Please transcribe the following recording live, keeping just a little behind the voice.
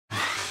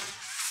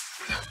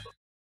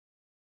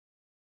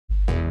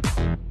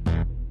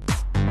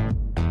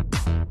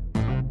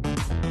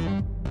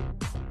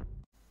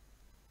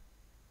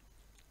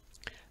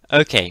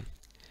Okay,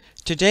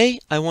 today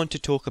I want to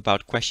talk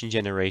about question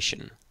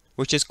generation,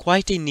 which is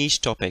quite a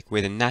niche topic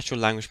within natural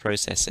language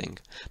processing,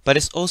 but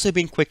it's also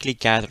been quickly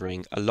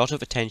gathering a lot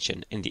of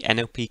attention in the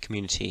NLP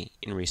community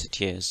in recent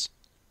years.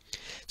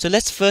 So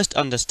let's first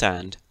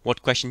understand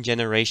what question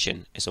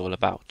generation is all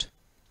about.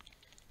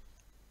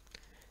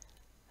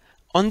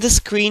 On the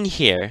screen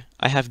here,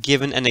 I have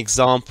given an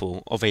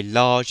example of a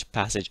large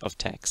passage of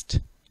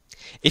text.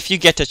 If you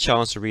get a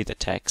chance to read the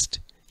text,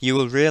 you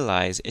will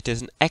realize it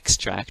is an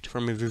extract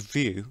from a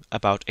review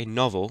about a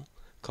novel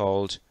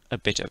called A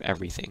Bit of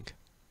Everything.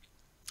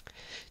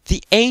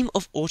 The aim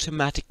of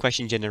automatic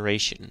question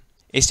generation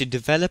is to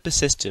develop a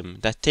system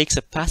that takes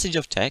a passage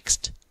of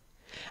text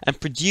and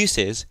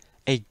produces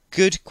a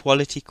good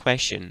quality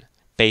question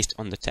based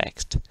on the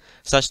text,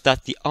 such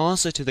that the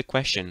answer to the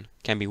question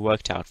can be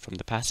worked out from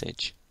the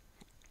passage.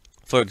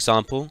 For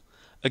example,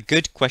 a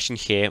good question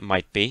here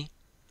might be,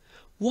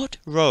 what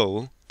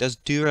role does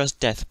Dura's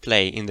death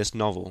play in this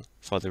novel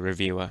for the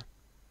reviewer?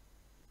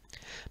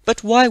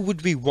 But why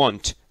would we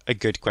want a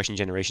good question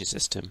generation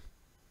system?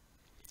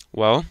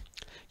 Well,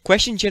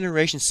 question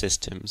generation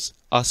systems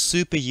are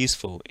super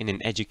useful in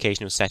an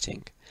educational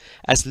setting,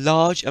 as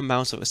large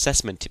amounts of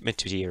assessment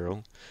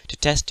material to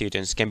test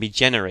students can be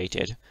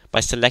generated by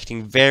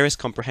selecting various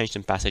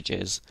comprehension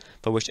passages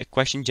for which a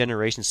question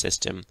generation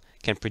system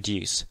can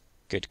produce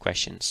good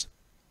questions.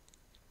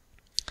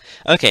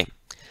 Okay,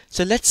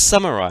 so let's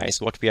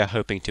summarize what we are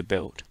hoping to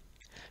build.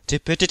 To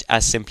put it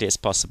as simply as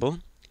possible,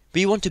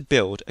 we want to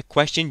build a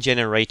question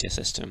generator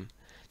system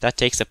that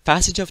takes a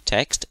passage of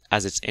text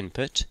as its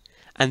input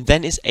and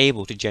then is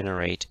able to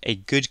generate a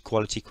good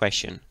quality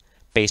question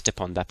based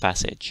upon that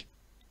passage.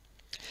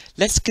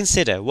 Let's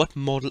consider what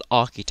model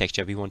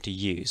architecture we want to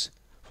use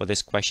for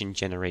this question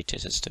generator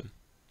system.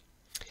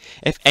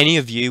 If any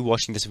of you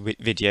watching this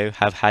video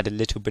have had a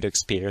little bit of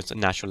experience in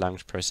natural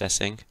language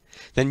processing,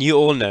 then you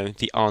all know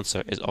the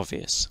answer is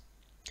obvious.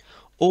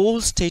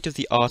 All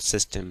state-of-the-art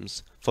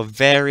systems for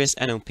various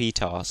NLP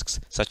tasks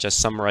such as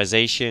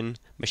summarization,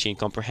 machine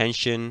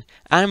comprehension,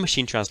 and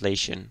machine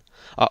translation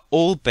are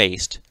all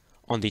based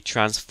on the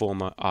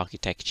transformer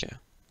architecture.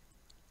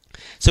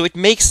 So it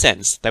makes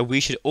sense that we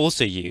should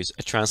also use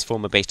a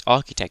transformer-based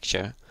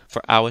architecture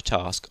for our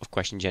task of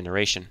question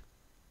generation.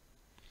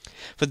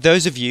 For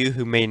those of you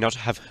who may not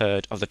have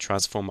heard of the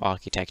transformer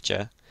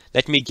architecture,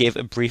 let me give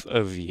a brief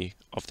overview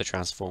of the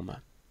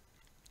transformer.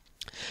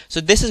 So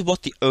this is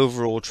what the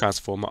overall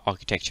transformer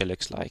architecture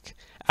looks like,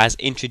 as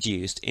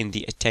introduced in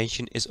the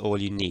Attention is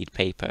All You Need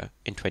paper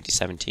in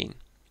 2017.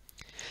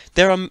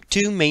 There are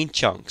two main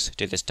chunks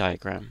to this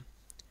diagram.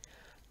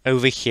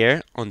 Over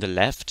here on the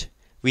left,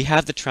 we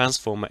have the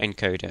transformer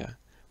encoder,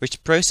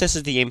 which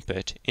processes the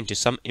input into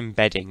some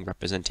embedding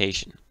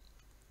representation.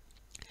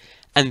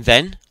 And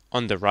then,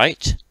 on the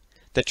right,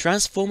 the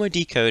transformer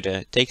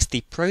decoder takes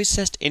the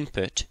processed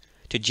input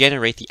to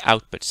generate the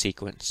output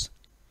sequence.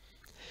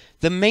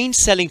 The main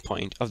selling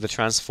point of the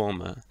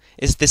transformer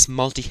is this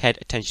multi-head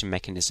attention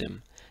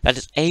mechanism that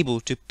is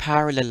able to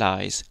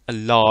parallelize a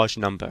large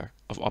number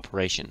of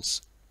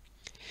operations.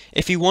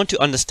 If you want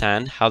to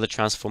understand how the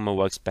transformer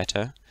works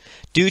better,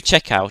 do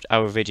check out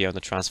our video on the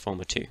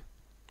transformer too.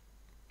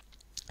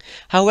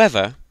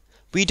 However,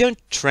 we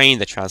don't train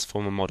the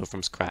transformer model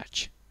from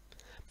scratch,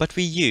 but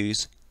we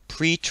use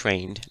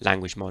pre-trained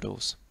language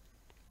models.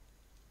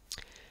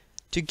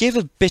 To give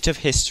a bit of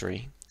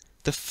history,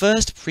 the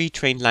first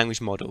pre-trained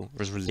language model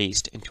was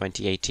released in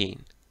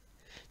 2018.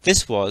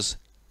 This was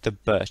the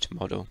BERT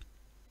model.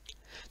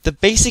 The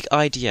basic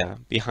idea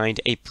behind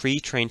a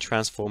pre-trained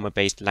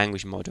transformer-based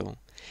language model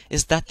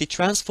is that the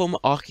transformer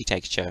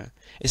architecture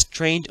is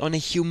trained on a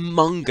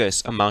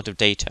humongous amount of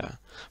data,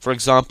 for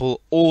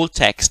example, all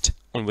text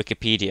on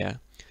Wikipedia,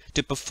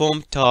 to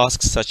perform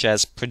tasks such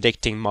as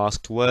predicting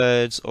masked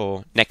words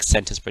or next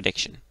sentence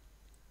prediction.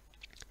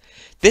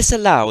 This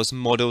allows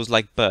models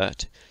like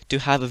BERT to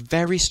have a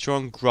very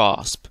strong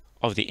grasp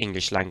of the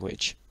English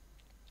language.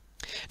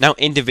 Now,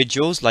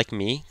 individuals like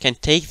me can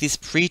take these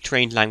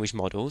pre-trained language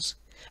models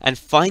and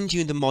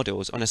fine-tune the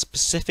models on a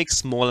specific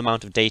small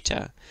amount of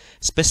data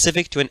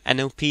specific to an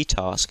NLP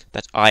task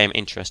that I am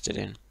interested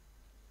in.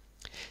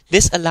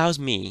 This allows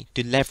me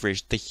to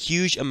leverage the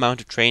huge amount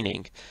of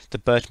training the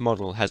BERT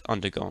model has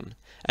undergone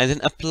and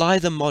then apply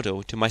the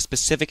model to my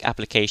specific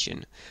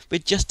application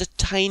with just a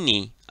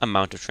tiny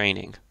amount of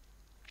training.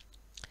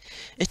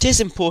 It is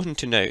important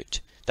to note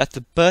that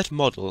the BERT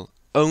model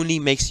only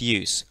makes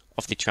use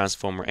of the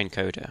transformer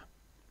encoder.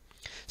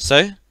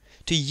 So,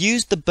 to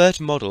use the BERT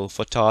model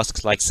for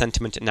tasks like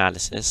sentiment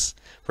analysis,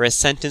 where a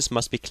sentence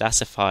must be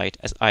classified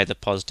as either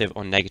positive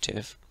or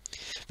negative,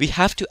 we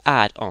have to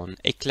add on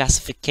a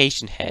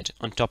classification head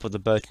on top of the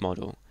BERT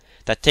model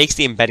that takes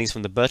the embeddings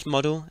from the BERT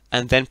model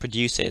and then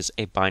produces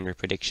a binary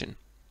prediction.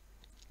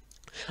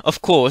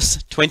 Of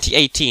course,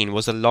 2018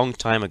 was a long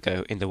time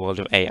ago in the world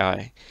of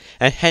AI,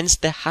 and hence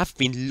there have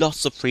been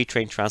lots of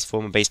pre-trained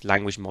transformer-based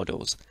language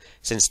models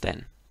since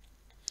then.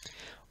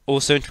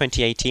 Also in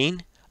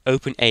 2018,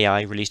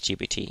 OpenAI released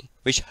GPT,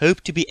 which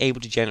hoped to be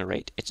able to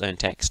generate its own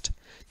text.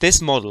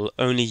 this model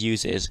only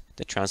uses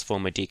the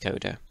transformer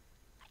decoder.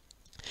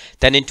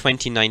 Then in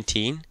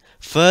 2019,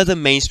 further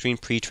mainstream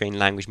pre-trained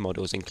language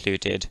models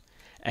included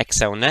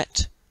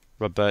XLNet,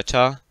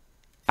 Roberta,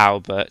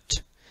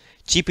 Albert,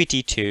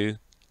 GPT-2,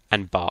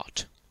 and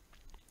BART.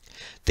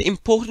 The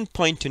important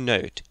point to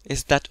note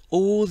is that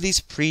all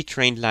these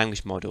pre-trained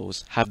language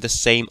models have the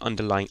same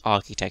underlying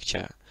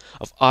architecture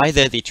of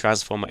either the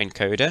transformer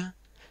encoder,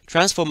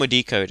 transformer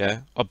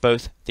decoder, or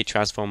both the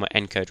transformer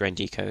encoder and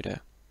decoder.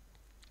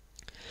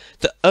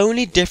 The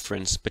only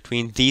difference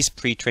between these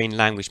pre-trained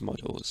language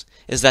models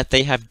is that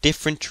they have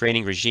different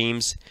training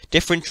regimes,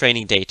 different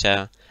training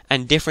data,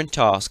 and different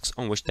tasks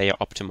on which they are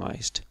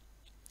optimized.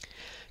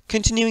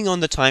 Continuing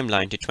on the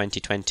timeline to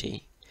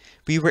 2020,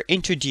 we were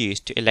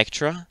introduced to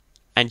Electra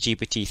and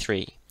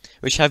GPT-3,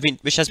 which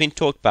has been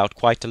talked about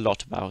quite a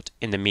lot about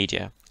in the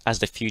media as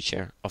the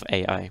future of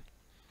AI.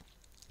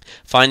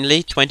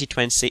 Finally,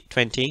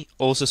 2020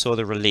 also saw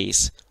the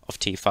release of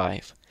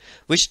T5,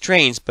 which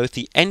trains both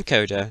the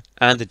encoder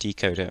and the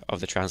decoder of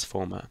the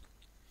transformer.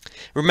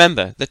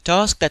 Remember, the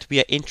task that we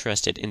are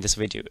interested in this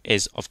video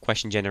is of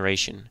question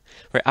generation,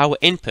 where our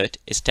input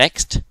is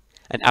text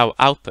and our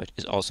output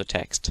is also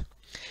text.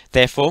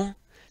 Therefore,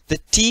 the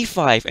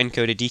T5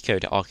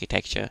 encoder-decoder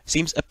architecture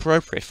seems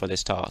appropriate for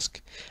this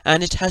task,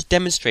 and it has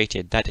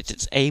demonstrated that it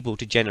is able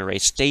to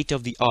generate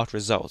state-of-the-art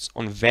results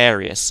on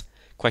various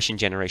question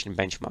generation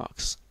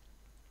benchmarks.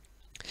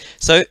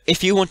 So,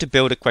 if you want to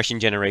build a question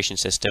generation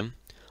system,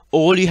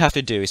 all you have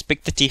to do is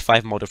pick the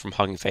T5 model from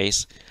Hugging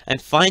Face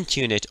and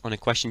fine-tune it on a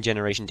question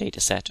generation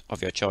dataset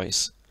of your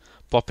choice.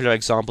 Popular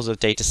examples of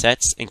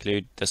datasets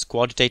include the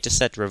Squad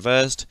dataset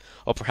reversed,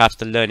 or perhaps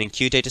the Learning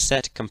Queue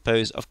dataset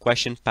composed of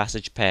question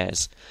passage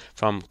pairs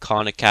from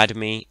Khan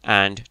Academy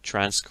and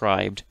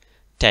transcribed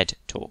TED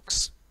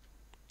Talks.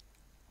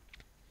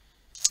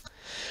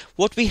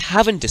 What we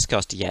haven't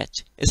discussed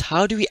yet is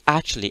how do we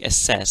actually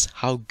assess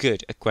how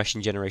good a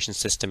question generation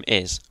system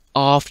is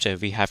after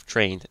we have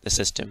trained the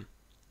system.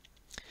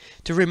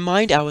 To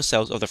remind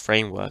ourselves of the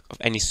framework of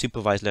any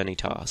supervised learning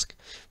task,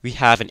 we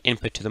have an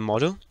input to the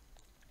model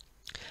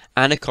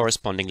and a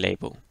corresponding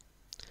label.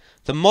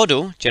 The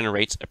model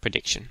generates a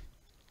prediction.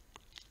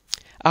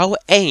 Our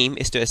aim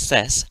is to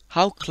assess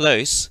how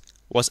close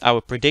was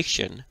our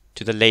prediction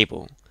to the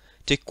label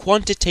to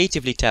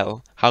quantitatively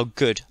tell how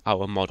good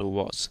our model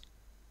was.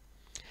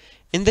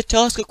 In the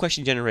task of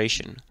question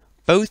generation,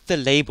 both the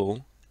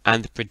label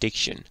and the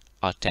prediction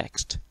are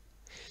text.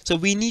 So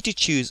we need to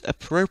choose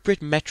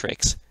appropriate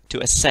metrics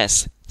to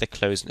assess the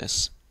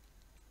closeness.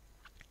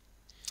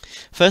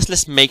 First,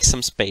 let's make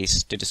some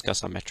space to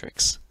discuss our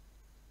metrics.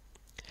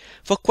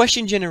 For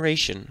question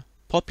generation,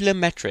 popular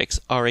metrics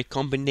are a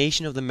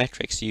combination of the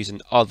metrics used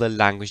in other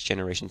language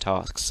generation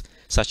tasks,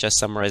 such as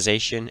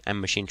summarization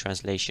and machine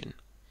translation.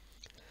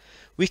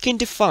 We can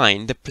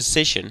define the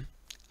precision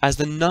as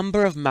the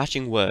number of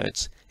matching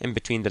words in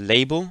between the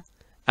label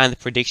and the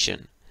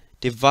prediction,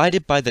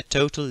 divided by the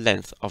total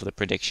length of the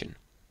prediction.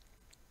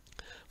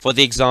 For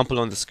the example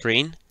on the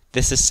screen,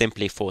 this is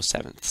simply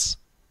 4/7.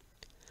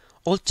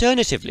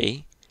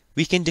 Alternatively,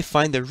 we can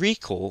define the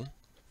recall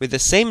with the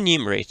same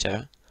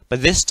numerator,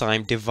 but this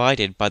time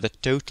divided by the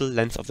total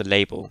length of the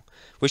label,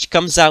 which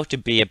comes out to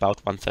be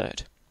about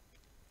 1/3.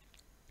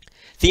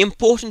 The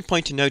important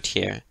point to note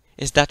here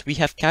is that we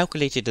have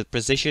calculated the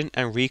precision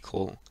and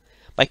recall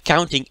by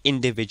counting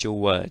individual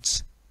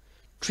words.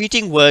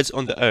 Treating words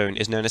on their own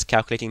is known as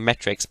calculating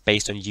metrics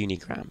based on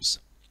unigrams.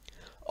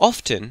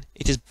 Often,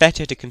 it is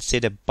better to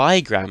consider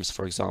bigrams,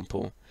 for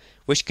example,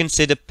 which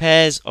consider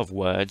pairs of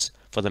words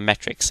for the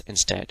metrics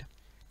instead.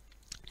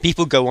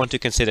 People go on to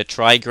consider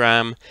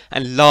trigram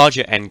and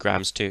larger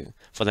n-grams too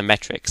for the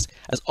metrics,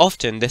 as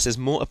often this is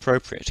more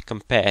appropriate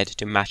compared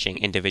to matching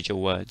individual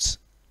words.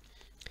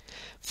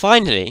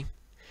 Finally,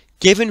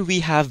 given we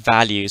have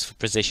values for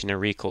precision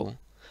and recall,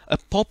 a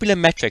popular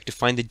metric to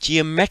find the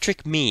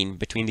geometric mean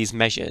between these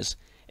measures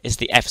is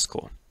the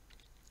f-score,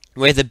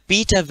 where the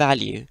beta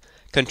value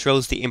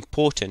controls the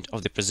importance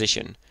of the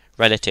precision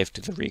relative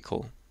to the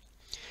recall.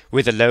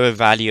 With a lower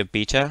value of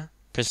beta,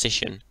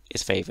 precision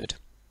is favored.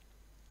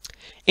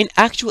 In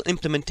actual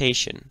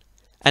implementation,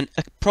 an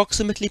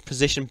approximately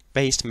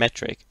precision-based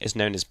metric is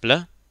known as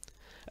BLE,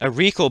 a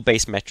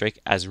recall-based metric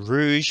as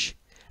rouge,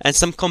 and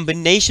some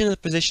combination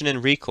of precision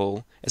and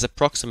recall is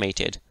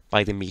approximated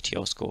by the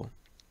meteor score.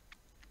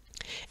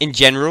 In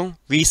general,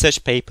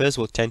 research papers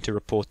will tend to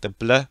report the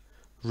BLE,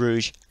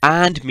 rouge,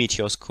 and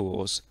meteor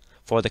scores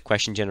for the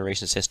question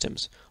generation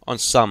systems on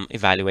some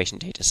evaluation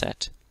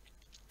dataset.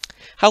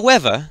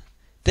 However,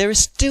 there is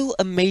still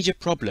a major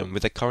problem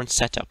with the current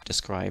setup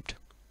described.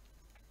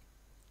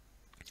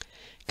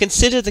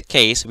 Consider the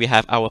case we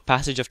have our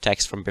passage of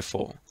text from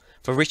before,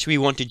 for which we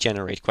want to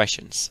generate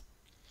questions.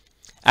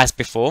 As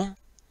before,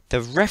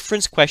 the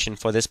reference question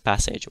for this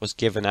passage was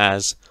given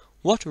as,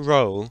 "What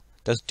role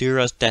does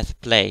Dura's death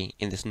play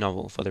in this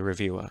novel?" for the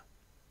reviewer.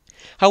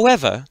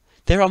 However,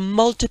 there are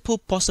multiple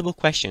possible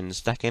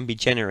questions that can be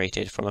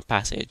generated from a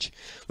passage,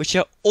 which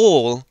are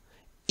all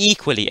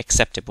equally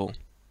acceptable.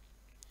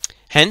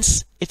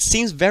 Hence, it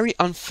seems very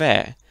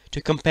unfair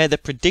to compare the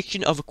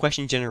prediction of a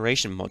question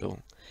generation model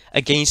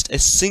against a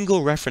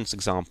single reference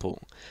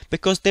example,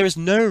 because there is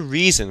no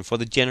reason for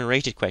the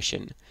generated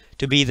question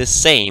to be the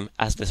same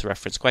as this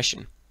reference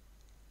question.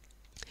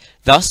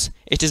 Thus,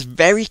 it is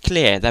very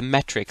clear that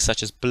metrics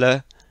such as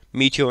blur,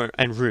 meteor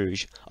and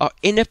rouge are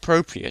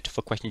inappropriate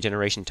for question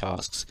generation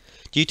tasks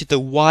due to the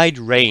wide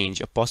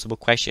range of possible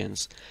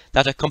questions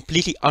that are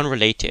completely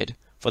unrelated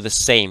for the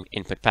same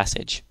input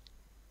passage.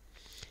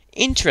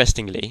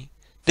 Interestingly,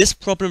 this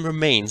problem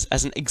remains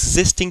as an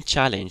existing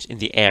challenge in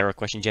the era of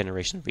question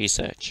generation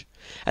research,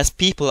 as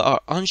people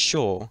are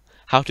unsure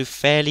how to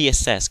fairly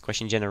assess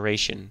question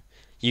generation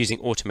using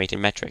automated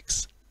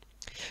metrics.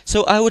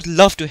 So I would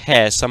love to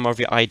hear some of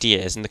your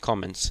ideas in the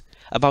comments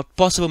about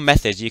possible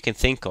methods you can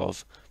think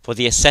of for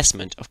the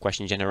assessment of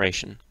question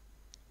generation.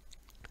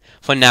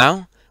 For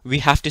now, we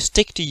have to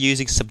stick to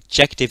using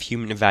subjective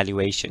human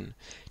evaluation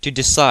to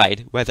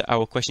decide whether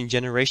our question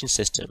generation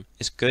system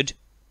is good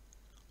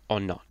or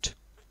not.